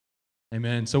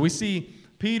Amen. So we see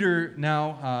Peter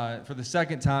now for the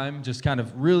second time just kind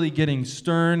of really getting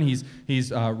stern. He's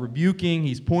rebuking.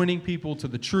 He's pointing people to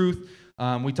the truth.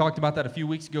 We talked about that a few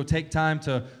weeks ago. Take time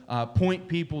to point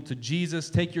people to Jesus.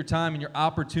 Take your time and your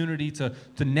opportunity to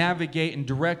navigate and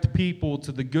direct people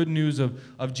to the good news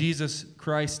of Jesus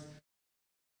Christ.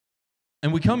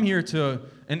 And we come here to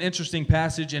an interesting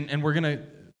passage, and we're going to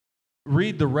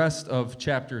read the rest of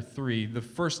chapter 3. The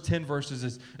first 10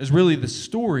 verses is really the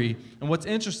story. And what's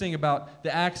interesting about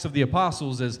the Acts of the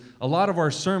Apostles is a lot of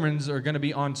our sermons are going to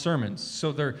be on sermons.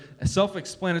 So they're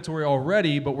self-explanatory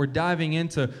already, but we're diving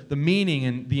into the meaning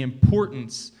and the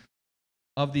importance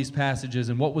of these passages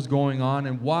and what was going on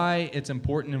and why it's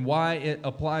important and why it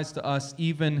applies to us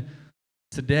even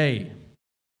today.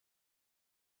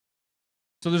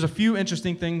 So there's a few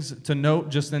interesting things to note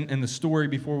just in the story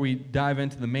before we dive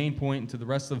into the main point and to the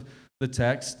rest of the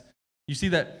text. You see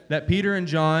that Peter and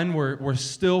John were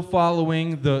still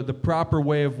following the proper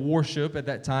way of worship at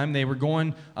that time. They were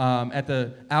going at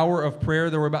the hour of prayer.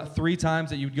 There were about 3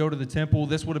 times that you'd go to the temple.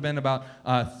 This would have been about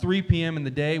 3 p.m. in the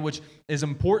day, which is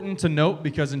important to note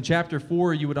because in chapter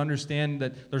 4 you would understand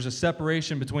that there's a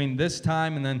separation between this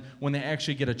time and then when they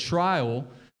actually get a trial.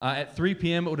 At 3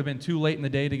 p.m., it would have been too late in the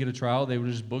day to get a trial. They would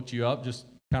have just booked you up, just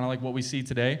kind of like what we see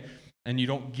today, and you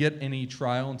don't get any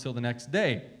trial until the next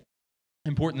day.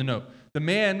 Important to note. The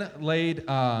man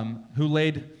who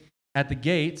laid at the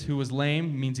gate, who was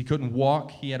lame, means he couldn't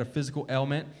walk. He had a physical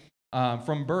ailment.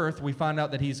 From birth, we find out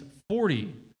that he's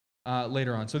 40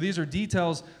 later on. So these are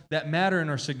details that matter and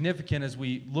are significant as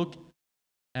we look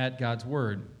at God's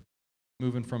word,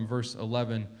 moving from verse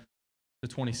 11 to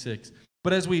 26.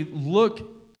 But as we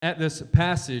look at this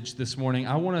passage this morning,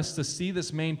 I want us to see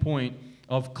this main point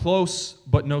of close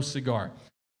but no cigar.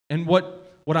 And what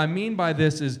I mean by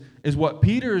this is what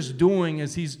Peter is doing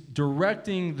is he's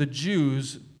directing the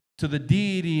Jews to the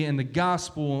deity and the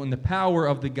gospel and the power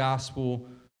of the gospel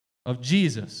of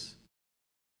Jesus.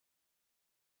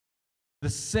 The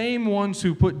same ones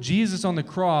who put Jesus on the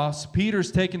cross,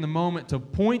 Peter's taking the moment to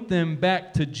point them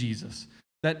back to Jesus.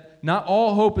 That not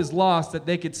all hope is lost, that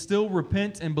they could still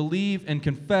repent and believe and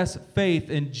confess faith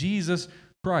in Jesus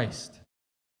Christ.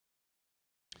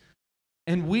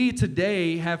 And we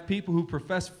today have people who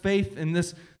profess faith in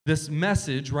this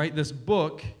message, right, this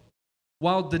book,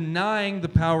 while denying the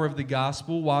power of the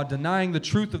gospel, while denying the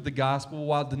truth of the gospel,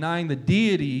 while denying the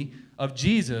deity of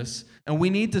Jesus. And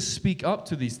we need to speak up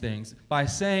to these things by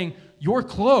saying, you're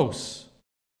close.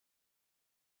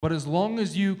 But as long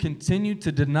as you continue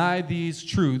to deny these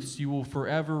truths, you will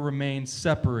forever remain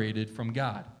separated from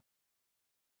God.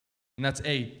 And that's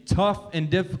a tough and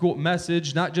difficult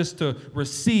message, not just to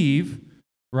receive,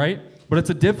 right? But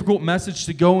it's a difficult message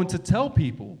to go and to tell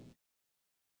people.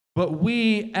 But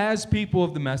we, as people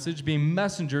of the message, being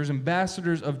messengers,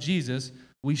 ambassadors of Jesus,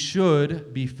 we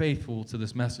should be faithful to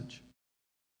this message.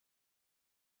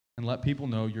 And let people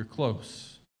know you're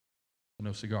close.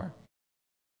 No cigar.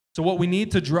 So what we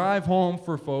need to drive home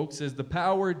for folks is the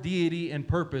power, deity, and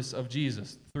purpose of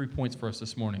Jesus. 3 points for us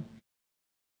this morning.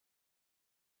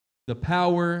 The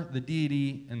power, the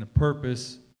deity, and the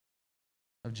purpose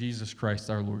of Jesus Christ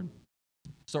our Lord.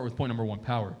 Start with point number 1,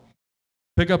 power.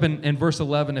 Pick up in verse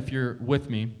 11 if you're with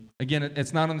me. Again,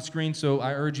 it's not on the screen, so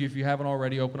I urge you, if you haven't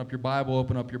already, open up your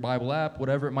Bible app,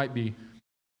 whatever it might be.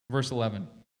 Verse 11.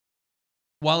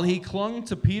 While he clung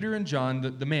to Peter and John,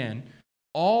 the man,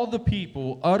 all the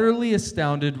people, utterly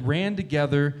astounded, ran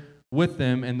together with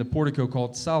them in the portico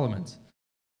called Solomon's.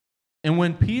 And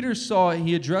when Peter saw it,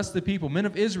 he addressed the people, "Men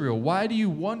of Israel, why do you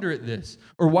wonder at this?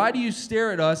 Or why do you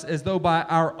stare at us as though by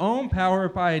our own power or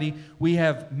piety we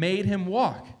have made him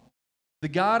walk? The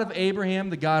God of Abraham,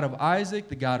 the God of Isaac,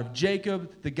 the God of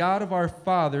Jacob, the God of our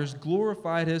fathers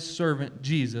glorified his servant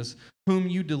Jesus, whom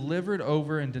you delivered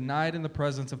over and denied in the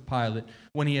presence of Pilate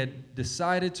when he had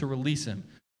decided to release him.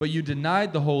 But you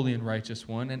denied the holy and righteous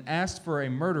one and asked for a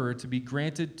murderer to be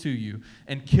granted to you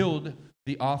and killed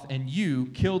the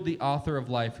author of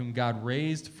life, whom God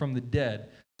raised from the dead.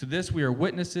 To this we are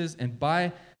witnesses, and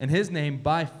by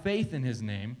faith in his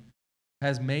name,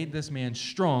 has made this man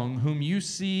strong, whom you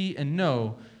see and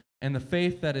know, and the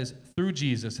faith that is through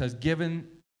Jesus has given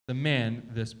the man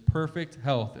this perfect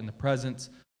health in the presence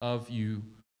of you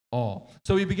all."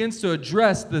 So he begins to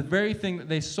address the very thing that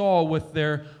they saw with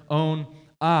their own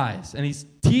eyes. And he's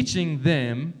teaching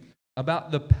them about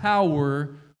the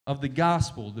power of the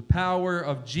gospel, the power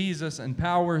of Jesus and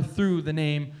power through the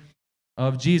name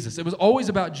of Jesus. It was always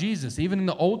about Jesus. Even in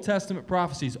the Old Testament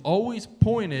prophecies, always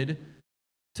pointed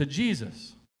to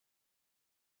Jesus.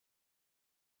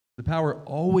 The power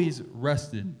always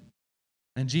rested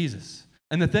in Jesus.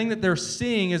 And the thing that they're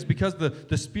seeing is because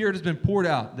the Spirit has been poured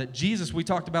out, that Jesus, we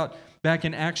talked about back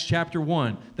in Acts chapter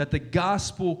 1, that the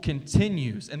gospel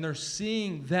continues, and they're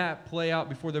seeing that play out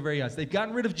before their very eyes. They've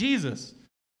gotten rid of Jesus.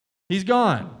 He's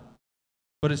gone.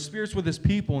 But His Spirit's with His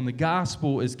people, and the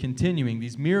gospel is continuing.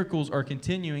 These miracles are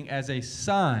continuing as a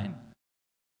sign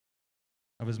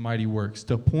of His mighty works,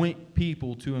 to point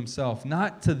people to Himself,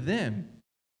 not to them.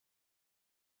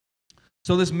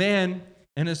 So this man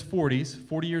in his 40s,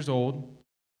 40 years old,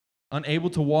 unable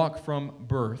to walk from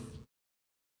birth,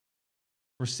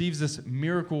 receives this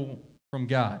miracle from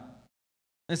God.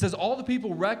 And it says all the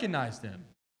people recognized Him.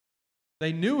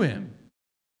 They knew Him.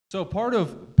 So part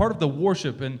of the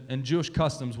worship and Jewish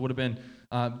customs would have been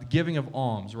giving of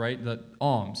alms, right? The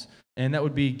alms. And that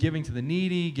would be giving to the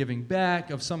needy, giving back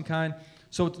of some kind.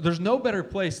 So there's no better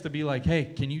place to be like, hey,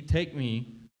 can you take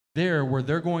me there where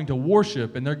they're going to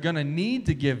worship and they're going to need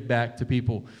to give back to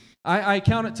people? I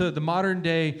count it to the modern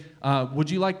day, would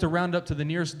you like to round up to the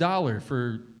nearest dollar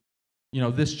for,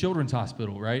 this children's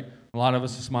hospital, right? A lot of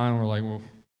us are smiling. We're like, well,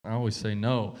 I always say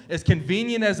no. As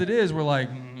convenient as it is, we're like,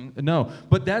 no.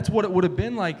 But that's what it would have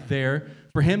been like there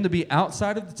for him to be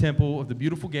outside of the temple of the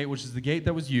beautiful gate, which is the gate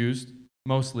that was used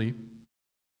mostly,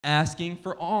 asking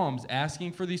for alms,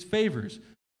 asking for these favors,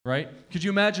 right? Could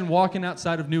you imagine walking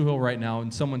outside of New Hill right now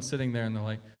and someone sitting there and they're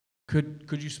like,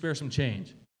 could you spare some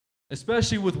change?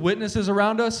 Especially with witnesses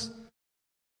around us.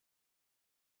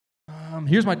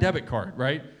 Here's my debit card,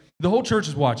 right? The whole church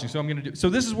is watching, so I'm going to do. So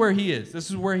this is where he is. This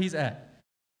is where he's at.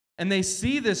 And they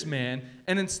see this man,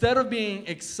 and instead of being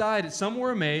excited, some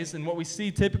were amazed. And what we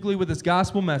see typically with this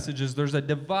gospel message is there's a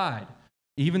divide.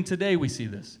 Even today we see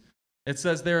this. It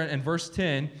says there in verse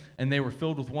 10, and they were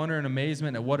filled with wonder and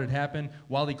amazement at what had happened.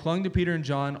 While he clung to Peter and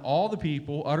John, all the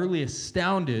people, utterly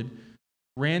astounded,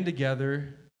 ran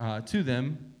together to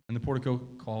them in the portico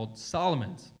called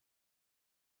Solomon's.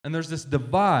 And there's this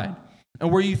divide. And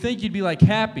where you think you'd be like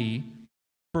happy,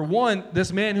 for one,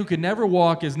 this man who could never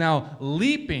walk is now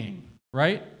leaping,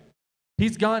 right?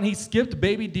 He skipped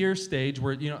baby deer stage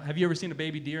where, have you ever seen a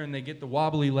baby deer and they get the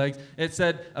wobbly legs? It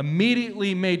said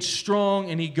immediately made strong,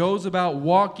 and he goes about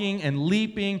walking and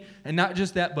leaping, and not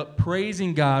just that, but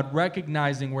praising God,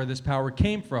 recognizing where this power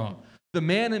came from. The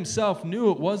man himself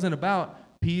knew it wasn't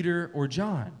about Peter or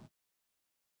John.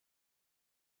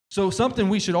 So something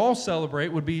we should all celebrate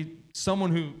would be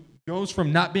someone who goes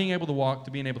from not being able to walk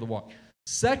to being able to walk.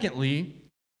 Secondly,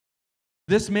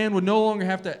 this man would no longer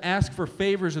have to ask for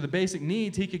favors or the basic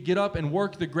needs. He could get up and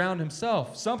work the ground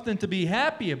himself, something to be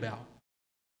happy about.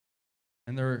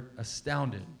 And they're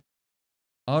astounded,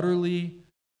 utterly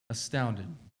astounded.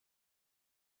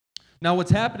 Now,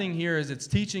 what's happening here is it's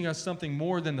teaching us something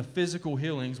more than the physical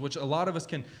healings, which a lot of us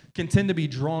can tend to be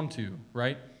drawn to,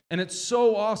 right? And it's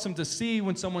so awesome to see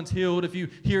when someone's healed. If you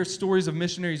hear stories of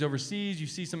missionaries overseas, you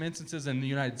see some instances in the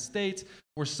United States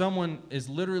where someone is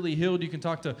literally healed. You can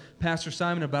talk to Pastor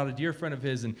Simon about a dear friend of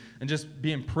his and just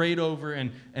being prayed over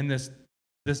and this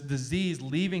disease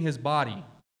leaving his body.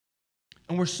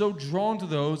 And we're so drawn to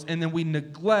those, and then we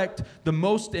neglect the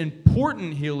most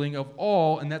important healing of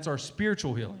all, and that's our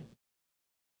spiritual healing.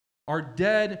 Our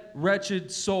dead,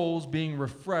 wretched souls being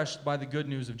refreshed by the good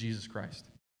news of Jesus Christ.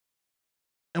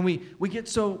 And we get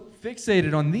so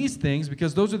fixated on these things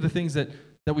because those are the things that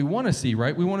we want to see,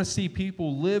 right? We want to see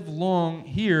people live long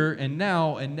here and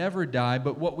now and never die.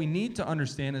 But what we need to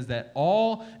understand is that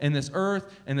all in this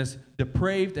earth and this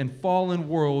depraved and fallen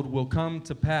world will come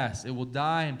to pass. It will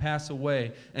die and pass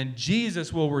away. And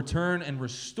Jesus will return and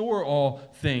restore all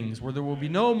things where there will be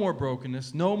no more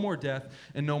brokenness, no more death,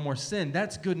 and no more sin.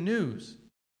 That's good news.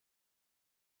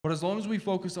 But as long as we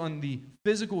focus on the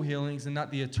physical healings and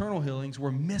not the eternal healings, we're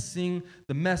missing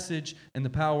the message and the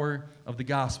power of the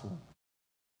gospel.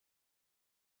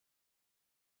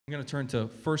 I'm going to turn to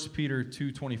 1 Peter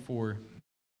 2:24. I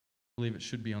believe it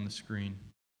should be on the screen.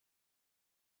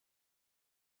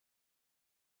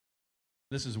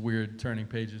 This is weird, turning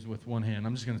pages with one hand.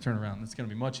 I'm just going to turn around. It's going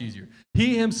to be much easier.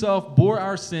 He himself bore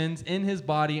our sins in his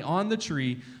body on the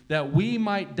tree, that we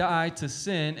might die to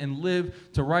sin and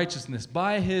live to righteousness.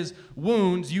 By his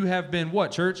wounds you have been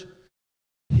what, church?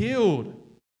 Healed.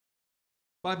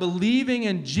 By believing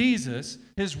in Jesus,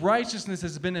 his righteousness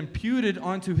has been imputed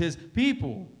onto his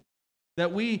people,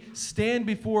 that we stand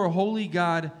before a holy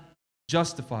God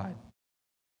justified.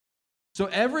 So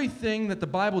everything that the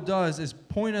Bible does is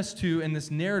point us to, in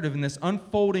this narrative, in this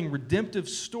unfolding redemptive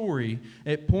story,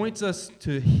 it points us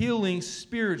to healing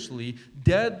spiritually,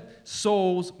 dead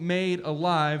souls made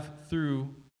alive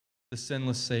through the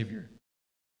sinless Savior.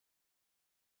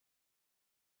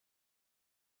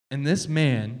 And this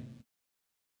man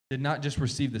did not just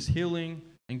receive this healing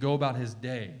and go about his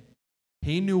day.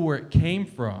 He knew where it came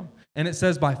from. And it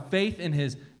says by faith in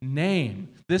his name.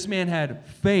 This man had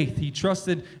faith. He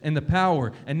trusted in the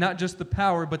power, and not just the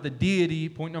power, but the deity,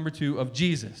 point number 2, of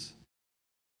Jesus.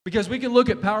 Because we can look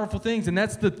at powerful things, and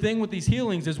that's the thing with these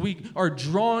healings, is we are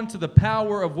drawn to the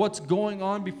power of what's going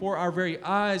on before our very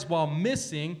eyes while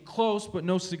missing, close but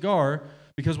no cigar,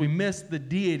 because we miss the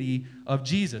deity of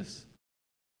Jesus.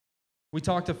 We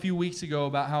talked a few weeks ago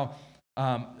about how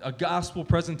a gospel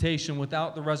presentation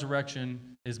without the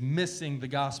resurrection is missing the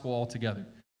gospel altogether.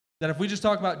 That if we just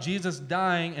talk about Jesus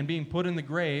dying and being put in the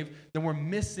grave, then we're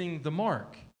missing the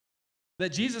mark. That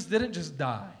Jesus didn't just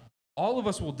die. All of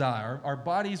us will die. Our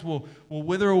bodies will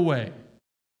wither away.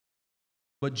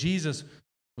 But Jesus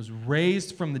was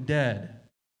raised from the dead.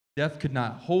 Death could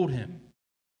not hold him.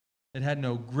 It had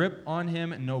no grip on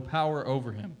him and no power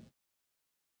over him.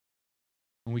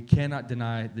 And we cannot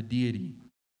deny the deity.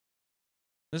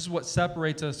 This is what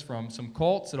separates us from some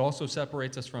cults. It also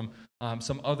separates us from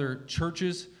some other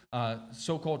churches,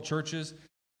 so-called churches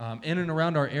in and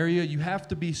around our area. You have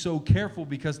to be so careful,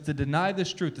 because to deny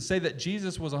this truth, to say that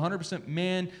Jesus was 100%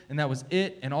 man and that was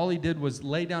it, and all he did was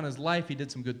lay down his life, he did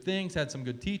some good things, had some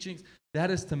good teachings, that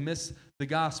is to miss the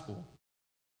gospel.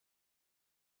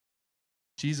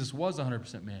 Jesus was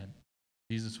 100% man.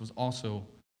 Jesus was also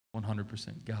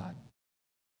 100% God.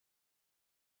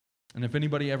 And if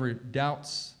anybody ever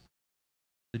doubts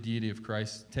the deity of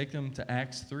Christ, take them to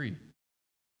Acts 3,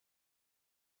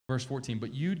 verse 14.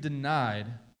 But you denied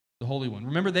the Holy One.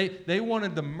 Remember, they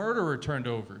wanted the murderer turned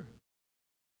over.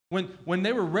 When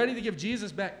they were ready to give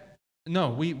Jesus back,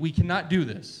 no, we cannot do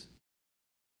this.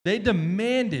 They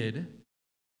demanded,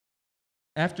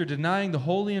 after denying the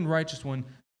Holy and Righteous One,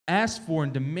 asked for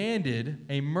and demanded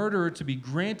a murderer to be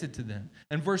granted to them.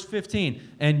 And verse 15,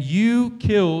 and you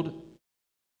killed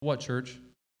what, church?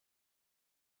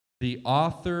 The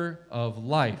author of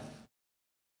life.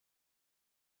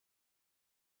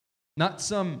 Not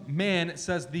some man, it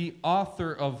says the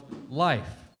author of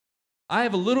life. I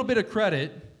have a little bit of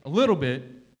credit,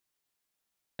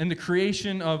 in the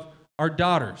creation of our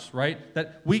daughters, right?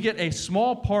 That we get a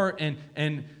small part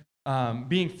in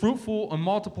being fruitful and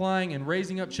multiplying and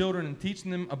raising up children and teaching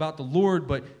them about the Lord,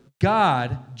 but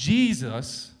God,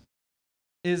 Jesus,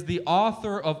 is the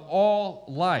author of all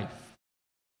life,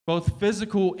 both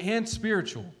physical and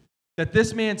spiritual. That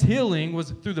this man's healing was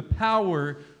through the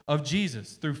power of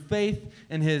Jesus, through faith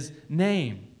in his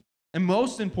name. And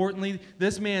most importantly,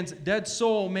 this man's dead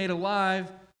soul made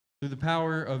alive through the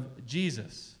power of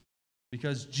Jesus.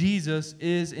 Because Jesus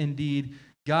is indeed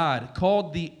God,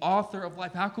 called the author of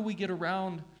life. How can we get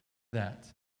around that?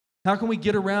 How can we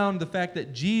get around the fact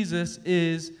that Jesus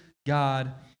is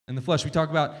God in the flesh? We talk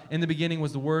about in the beginning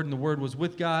was the Word, and the Word was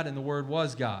with God, and the Word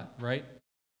was God, right?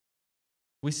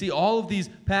 We see all of these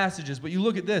passages, but you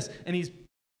look at this, and he's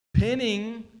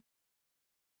pinning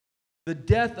the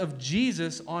death of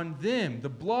Jesus on them. The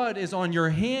blood is on your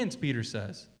hands, Peter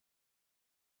says.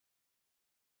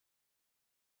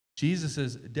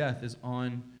 Jesus' death is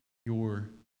on your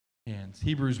hands.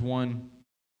 Hebrews 1,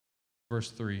 verse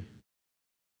 3.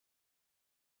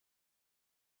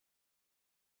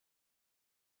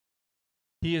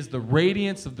 He is the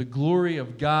radiance of the glory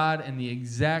of God and the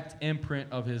exact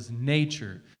imprint of his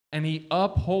nature. And he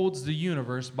upholds the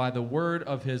universe by the word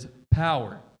of his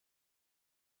power.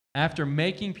 After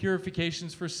making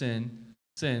purifications for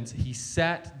sins, he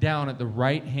sat down at the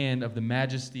right hand of the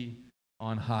Majesty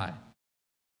on high.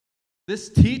 This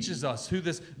teaches us who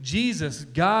this Jesus,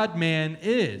 God-man,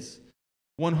 is.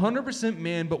 100%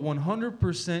 man, but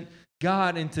 100%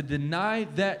 God. And to deny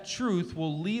that truth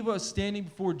will leave us standing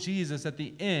before Jesus at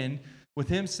the end with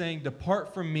him saying,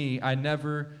 "Depart from me, I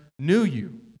never knew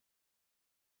you."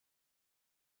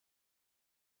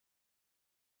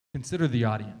 Consider the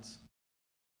audience.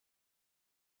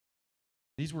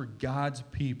 These were God's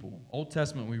people. Old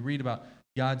Testament, we read about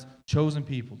God's chosen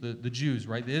people, the Jews,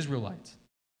 right? The Israelites.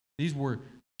 These were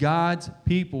God's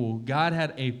people. God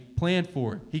had a plan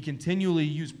for it. He continually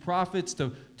used prophets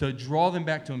to draw them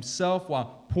back to himself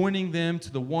while pointing them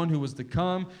to the one who was to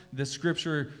come. The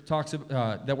scripture talks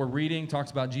that we're reading talks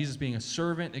about Jesus being a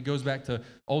servant. It goes back to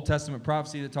Old Testament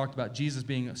prophecy that talked about Jesus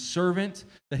being a servant,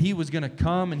 that he was going to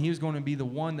come and he was going to be the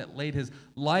one that laid his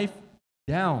life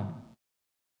down.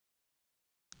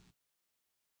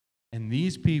 And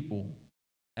these people,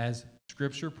 as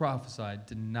Scripture prophesied,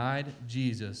 denied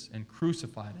Jesus and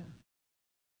crucified him.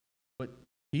 But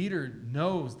Peter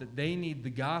knows that they need the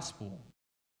gospel.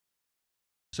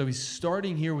 So he's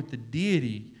starting here with the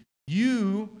deity.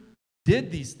 You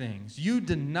did these things. You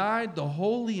denied the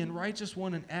holy and righteous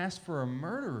one and asked for a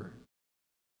murderer.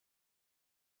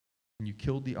 and you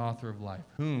killed the author of life,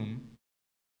 whom,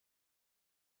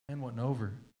 and wasn't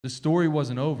over. The story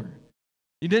wasn't over.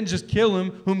 You didn't just kill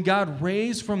him, whom God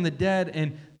raised from the dead,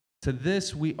 and to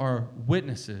this we are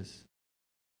witnesses.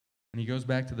 And he goes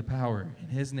back to the power in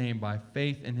his name, by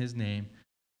faith in his name,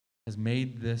 has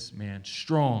made this man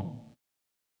strong,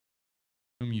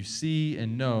 whom you see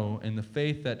and know, and the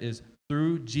faith that is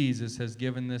through Jesus has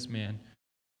given this man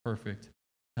perfect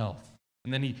health.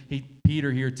 And then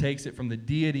Peter here takes it from the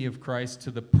deity of Christ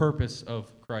to the purpose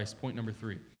of Christ. Point number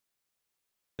 3.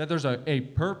 That there's a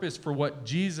purpose for what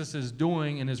Jesus is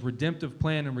doing in his redemptive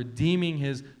plan and redeeming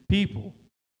his people.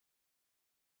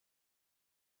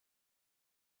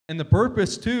 And the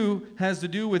purpose, too, has to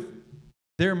do with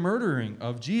their murdering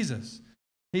of Jesus.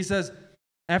 He says,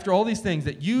 after all these things,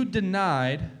 that you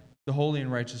denied the holy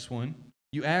and righteous one,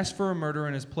 you asked for a murderer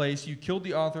in his place, you killed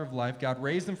the author of life, God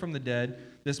raised him from the dead,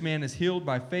 this man is healed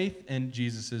by faith in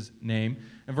Jesus' name.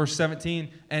 And verse 17,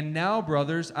 and now,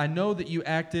 brothers, I know that you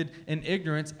acted in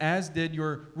ignorance, as did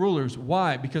your rulers.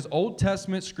 Why? Because Old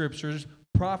Testament scriptures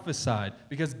prophesied.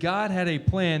 Because God had a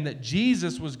plan that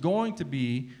Jesus was going to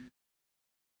be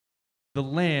the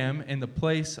lamb in the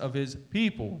place of his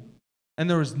people. And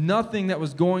there was nothing that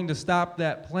was going to stop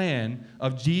that plan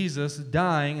of Jesus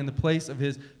dying in the place of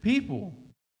his people.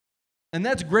 And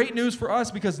that's great news for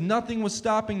us, because nothing was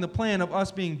stopping the plan of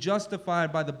us being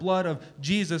justified by the blood of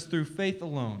Jesus through faith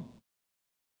alone.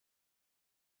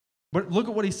 But look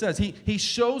at what he says. He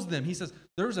shows them. He says,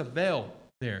 there's a veil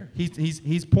there.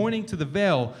 He's pointing to the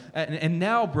veil. And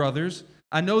now, brothers,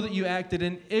 I know that you acted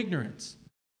in ignorance.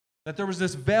 That there was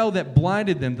this veil that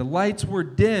blinded them. The lights were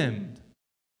dimmed.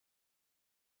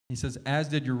 He says, as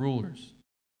did your rulers.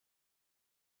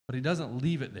 But he doesn't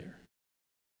leave it there.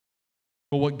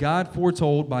 But what God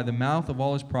foretold by the mouth of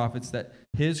all his prophets, that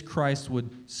his Christ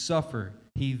would suffer,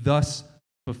 he thus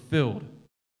fulfilled.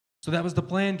 So that was the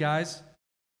plan, guys.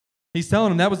 He's telling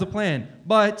them that was the plan.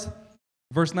 But,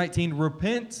 verse 19,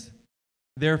 repent,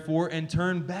 therefore, and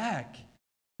turn back,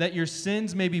 that your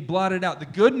sins may be blotted out. The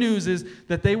good news is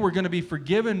that they were going to be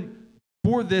forgiven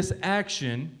for this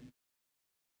action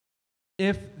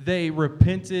if they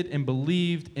repented and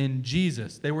believed in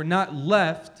Jesus. They were not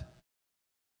left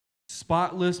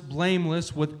spotless,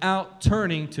 blameless, without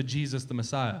turning to Jesus the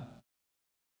Messiah.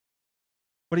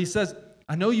 But he says,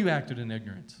 I know you acted in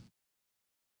ignorance.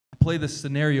 I play this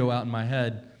scenario out in my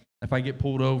head. If I get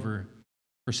pulled over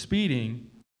for speeding,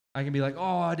 I can be like,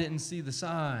 oh, I didn't see the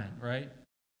sign, right?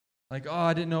 Like, oh,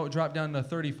 I didn't know it dropped down to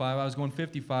 35. I was going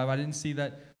 55. I didn't see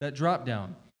that drop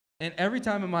down. And every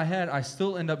time in my head, I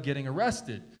still end up getting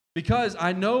arrested. Because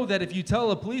I know that if you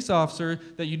tell a police officer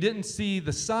that you didn't see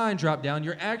the sign drop down,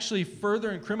 you're actually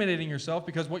further incriminating yourself,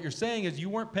 because what you're saying is you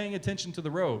weren't paying attention to the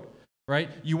road, right?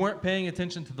 You weren't paying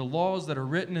attention to the laws that are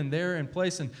written and there in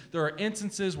place. And there are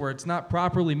instances where it's not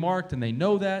properly marked, and they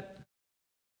know that,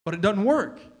 but it doesn't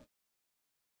work.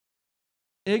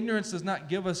 Ignorance does not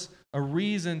give us a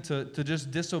reason to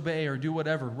just disobey or do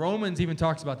whatever. Romans even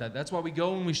talks about that. That's why we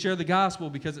go and we share the gospel,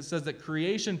 because it says that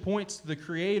creation points to the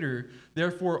Creator,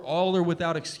 therefore all are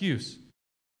without excuse.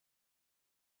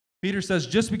 Peter says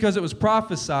just because it was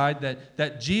prophesied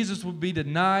that Jesus would be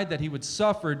denied, that he would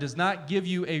suffer, does not give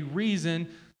you a reason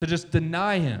to just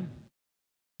deny him.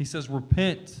 He says,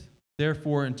 repent,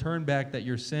 therefore, and turn back, that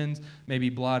your sins may be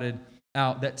blotted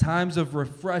out, that times of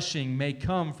refreshing may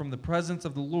come from the presence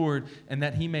of the Lord, and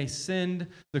that he may send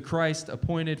the Christ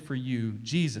appointed for you,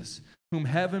 Jesus, whom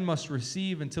heaven must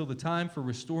receive until the time for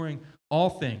restoring all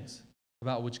things,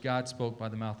 about which God spoke by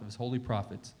the mouth of his holy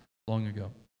prophets long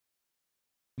ago.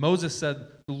 Moses said,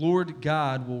 the Lord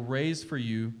God will raise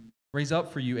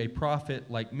up for you a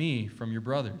prophet like me from your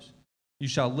brothers. You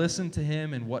shall listen to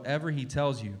him in whatever he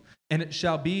tells you, and it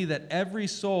shall be that every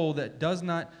soul that does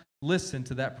not listen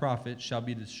to that prophet shall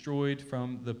be destroyed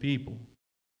from the people.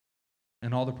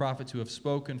 And all the prophets who have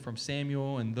spoken from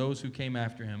Samuel and those who came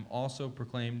after him also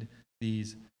proclaimed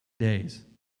these days.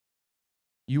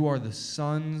 You are the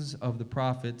sons of the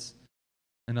prophets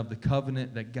and of the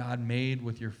covenant that God made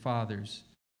with your fathers,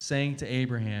 saying to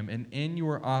Abraham, and in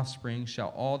your offspring shall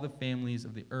all the families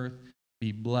of the earth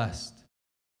be blessed.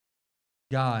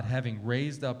 God, having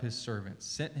raised up his servant,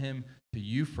 sent him to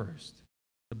you first,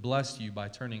 to bless you by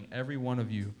turning every one of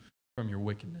you from your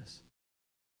wickedness.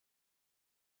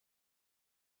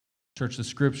 Church, the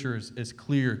scripture is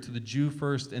clear to the Jew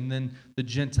first and then the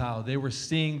Gentile. They were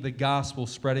seeing the gospel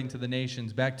spreading to the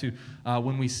nations. Back to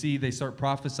when we see they start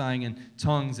prophesying in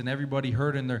tongues and everybody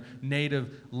heard in their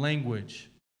native language.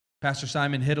 Pastor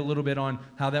Simon hit a little bit on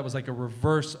how that was like a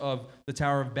reverse of the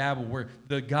Tower of Babel, where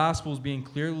the gospel is being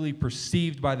clearly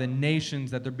perceived by the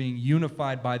nations, that they're being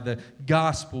unified by the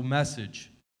gospel message.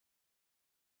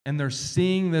 And they're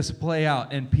seeing this play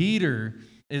out. And Peter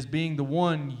is being the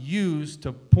one used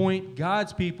to point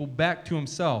God's people back to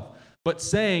himself, but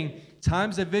saying,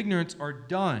 times of ignorance are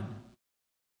done.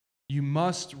 You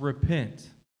must repent,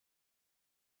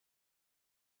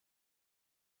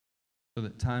 so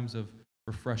that times of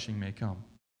refreshing may come.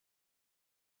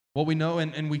 What we know,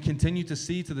 and we continue to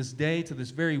see to this day, to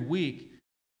this very week,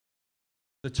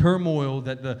 the turmoil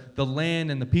that the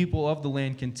land and the people of the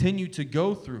land continue to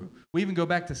go through. We even go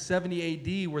back to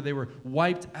 70 AD where they were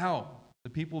wiped out, the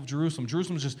people of Jerusalem.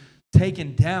 Jerusalem was just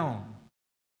taken down.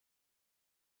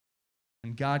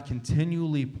 And God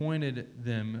continually pointed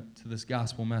them to this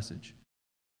gospel message.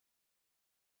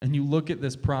 And you look at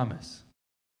this promise.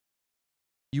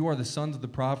 You are the sons of the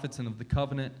prophets and of the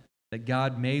covenant that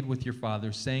God made with your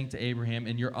fathers, saying to Abraham,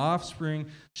 "And your offspring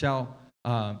shall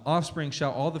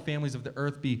all the families of the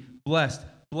earth be blessed."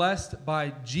 Blessed by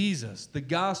Jesus, the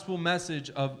gospel message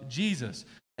of Jesus.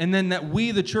 And then that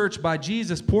we, the church, by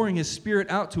Jesus pouring his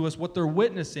Spirit out to us, what they're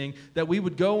witnessing, that we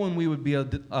would go and we would be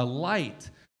a light,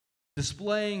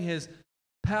 displaying his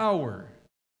power.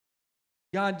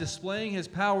 God displaying his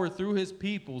power through his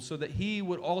people so that he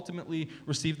would ultimately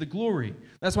receive the glory.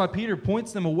 That's why Peter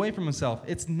points them away from himself.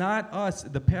 It's not us.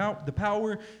 The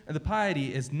power and the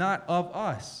piety is not of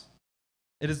us.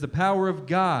 It is the power of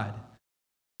God.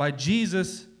 By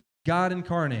Jesus, God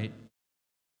incarnate,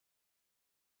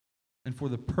 and for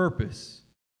the purpose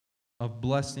of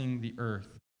blessing the earth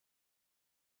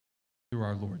through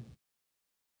our Lord.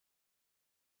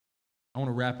 I want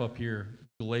to wrap up here,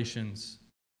 Galatians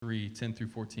 3:10 through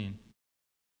 14.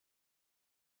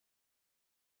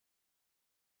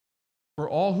 For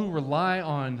all who rely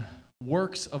on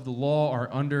works of the law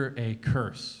are under a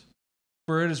curse.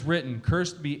 For it is written,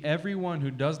 "Cursed be everyone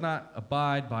who does not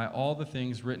abide by all the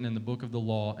things written in the book of the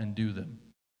law and do them."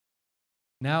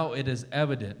 Now it is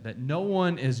evident that no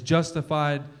one is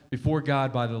justified before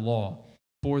God by the law,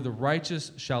 for the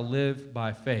righteous shall live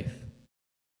by faith.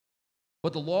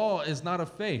 But the law is not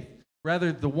of faith.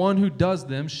 Rather, the one who does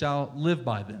them shall live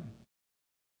by them.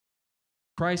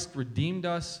 Christ redeemed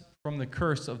us from the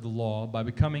curse of the law by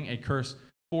becoming a curse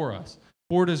for us.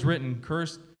 For it is written,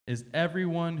 "Cursed is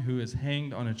everyone who is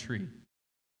hanged on a tree."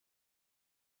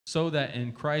 So that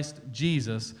in Christ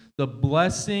Jesus, the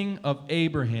blessing of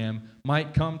Abraham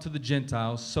might come to the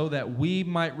Gentiles, so that we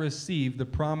might receive the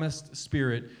promised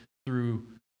Spirit through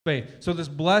faith. So this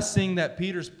blessing that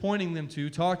Peter's pointing them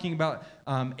to, talking about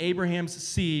Abraham's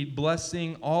seed,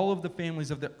 blessing all of the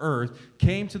families of the earth,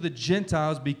 came to the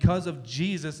Gentiles because of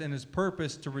Jesus and his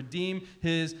purpose to redeem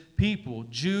his people,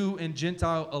 Jew and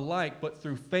Gentile alike, but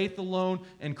through faith alone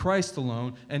and Christ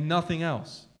alone and nothing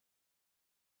else.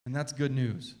 And that's good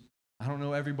news. I don't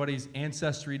know everybody's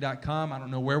Ancestry.com. I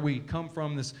don't know where we come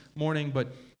from this morning,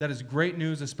 but that is great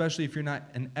news, especially if you're not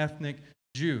an ethnic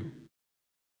Jew.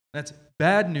 That's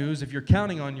bad news if you're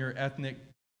counting on your ethnic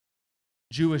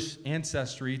Jewish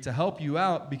ancestry to help you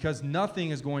out, because nothing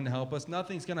is going to help us.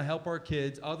 Nothing's going to help our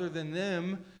kids other than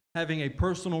them having a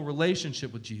personal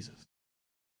relationship with Jesus.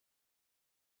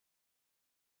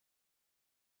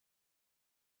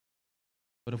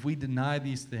 But if we deny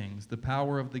these things, the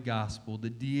power of the gospel, the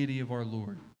deity of our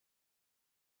Lord,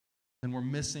 then we're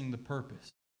missing the purpose.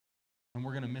 And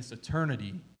we're going to miss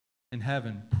eternity in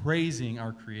heaven, praising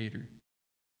our Creator.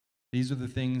 These are the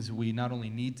things we not only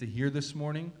need to hear this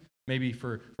morning, maybe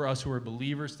for us who are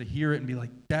believers to hear it and be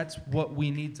like, that's what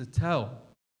we need to tell.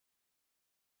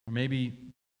 Or maybe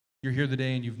you're here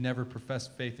today and you've never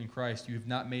professed faith in Christ. You have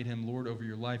not made him Lord over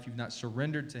your life. You've not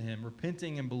surrendered to him,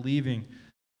 repenting and believing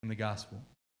in the gospel.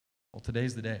 Well,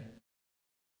 today's the day.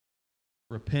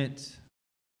 Repent,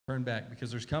 turn back,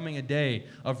 because there's coming a day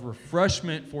of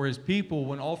refreshment for his people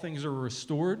when all things are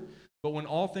restored. But when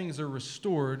all things are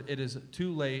restored, it is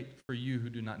too late for you who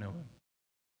do not know him.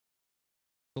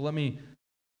 So let me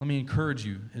encourage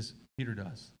you, as Peter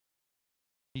does.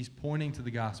 He's pointing to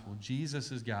the gospel.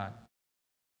 Jesus is God.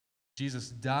 Jesus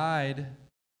died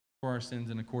for our sins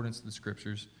in accordance to the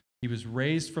Scriptures. He was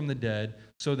raised from the dead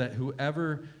so that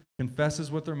whoever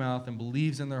confesses with their mouth and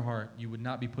believes in their heart, you would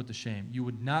not be put to shame. You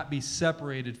would not be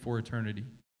separated for eternity.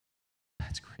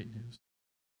 That's great news.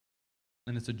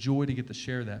 And it's a joy to get to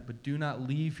share that. But do not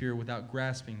leave here without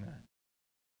grasping that.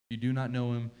 If you do not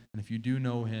know him, and if you do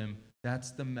know him,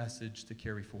 that's the message to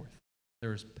carry forth.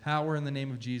 There is power in the name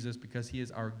of Jesus because he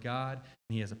is our God,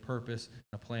 and he has a purpose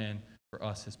and a plan for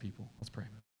us, his people. Let's pray.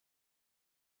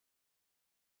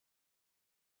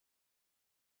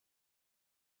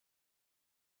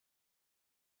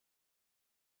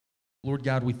 Lord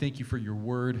God, we thank you for your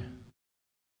word.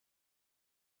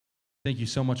 Thank you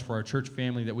so much for our church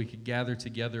family that we could gather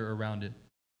together around it.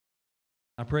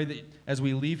 I pray that as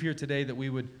we leave here today that we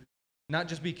would not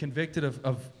just be convicted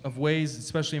of ways,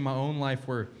 especially in my own life,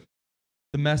 where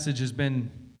the message has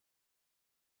been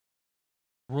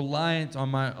reliant on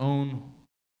my own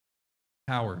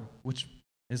power, which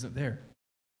isn't there.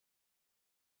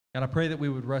 God, I pray that we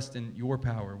would rest in your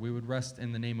power. We would rest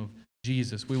in the name of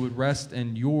Jesus. We would rest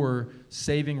in your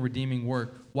saving, redeeming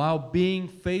work while being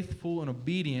faithful and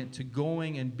obedient to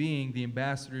going and being the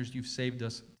ambassadors you've saved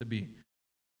us to be.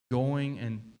 Going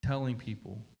and telling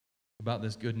people about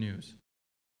this good news.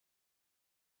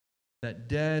 That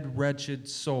dead, wretched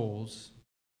souls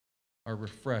are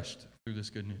refreshed through this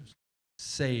good news.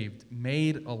 Saved,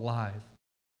 made alive.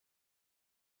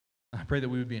 I pray that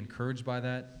we would be encouraged by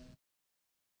that,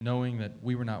 knowing that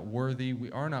we were not worthy, we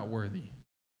are not worthy,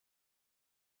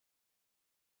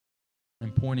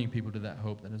 and pointing people to that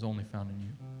hope that is only found in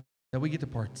you. That we get to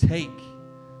partake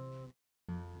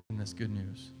in this good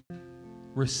news,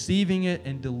 receiving it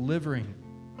and delivering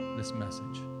this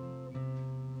message.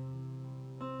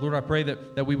 Lord, I pray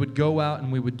that we would go out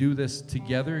and we would do this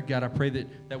together. God, I pray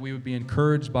that we would be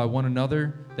encouraged by one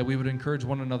another, that we would encourage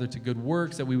one another to good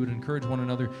works, that we would encourage one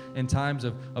another in times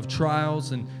of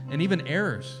trials and even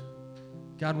errors.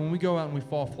 God, when we go out and we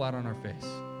fall flat on our face,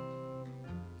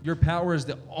 your power is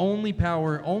the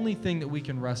only thing that we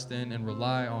can rest in and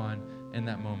rely on in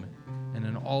that moment and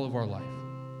in all of our life.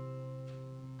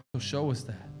 So show us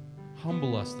that.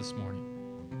 Humble us this morning.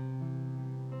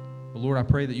 But Lord, I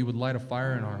pray that you would light a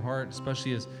fire in our heart,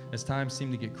 especially as times seem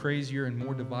to get crazier and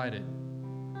more divided.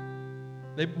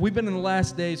 We've been in the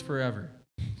last days forever.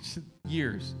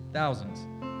 Years, thousands.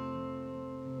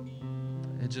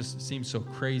 It just seems so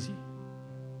crazy.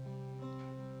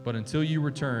 But until you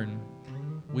return,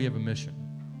 we have a mission.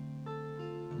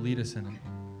 Lead us in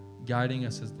it, guiding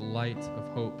us as the light of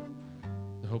hope,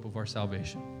 the hope of our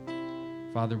salvation.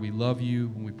 Father, we love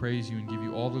you and we praise you and give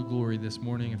you all the glory this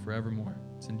morning and forevermore.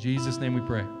 It's in Jesus' name we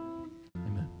pray.